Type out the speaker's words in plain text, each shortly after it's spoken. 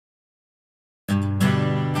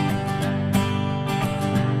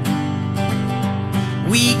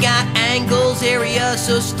got angles, area,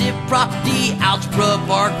 associative property, algebra,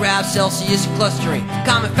 bar graph, Celsius, clustering,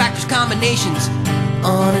 common factors, combinations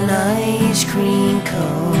on an ice cream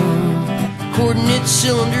cone. Coordinates,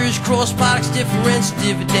 cylinders, cross products, difference,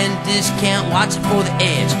 dividend, discount, watch it for the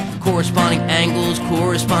edge. Corresponding angles,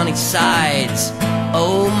 corresponding sides.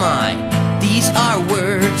 Oh my, these are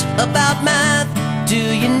words about math. Do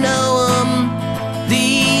you know them?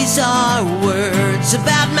 These are words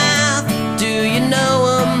about math. Do you know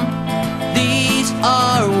them? These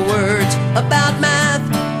are words about math.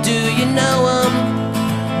 Do you know them?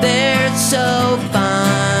 They're so fine.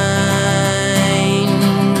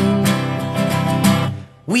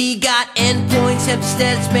 We got endpoints,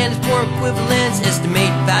 heptasteps, span and form equivalents, estimate,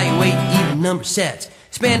 evaluate, even number sets,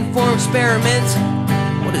 span and form experiments.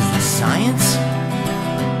 What is this, science?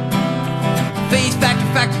 Phase, factor,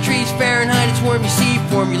 factor trees, Fahrenheit, it's warm, you see,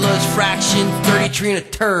 formulas, fraction, 33 and a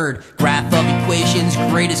third, graph of equations,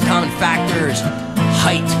 greatest common factors,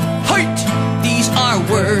 height, height. These are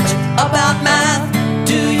words about math.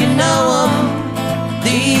 Do you know them?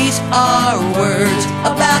 These are words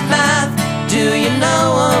about math. Do you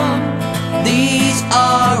know them? These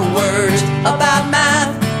are words about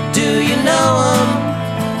math. Do you know them?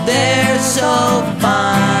 They're so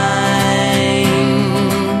fine.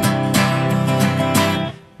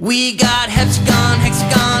 We got hexagon,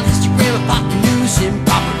 hexagon, histogram, hypotenuse,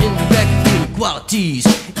 improper, indirect inequalities,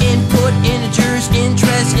 input, integers,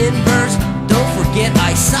 interest, inverse. Don't forget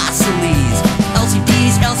isosceles,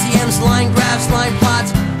 LCDs, LCMs, line graphs, line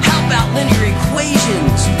plots. How about linear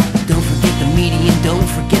equations? Don't forget the median, don't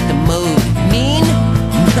forget the mode. Mean?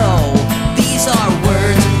 No, these are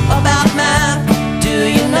words about math. Do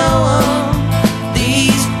you know them?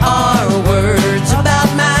 These are words about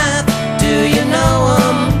math. Do you know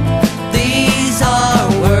them? These are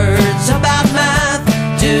words about math.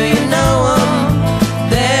 Do you know them?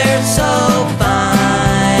 They're so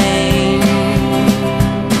fine.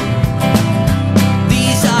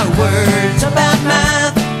 These are words about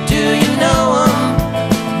math. Do you know them?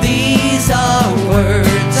 These are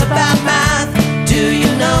words about math. Do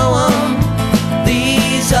you know them?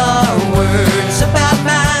 These are words about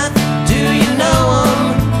math. Do you know them?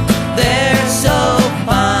 They're so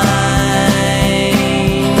fine.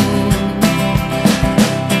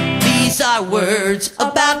 These are words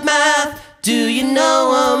about math. Do you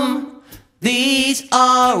know them? These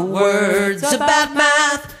are words about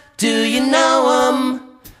math. Do you know them?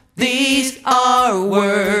 These are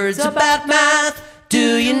words about math.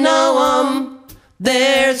 Do you know them?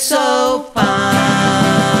 They're so fine.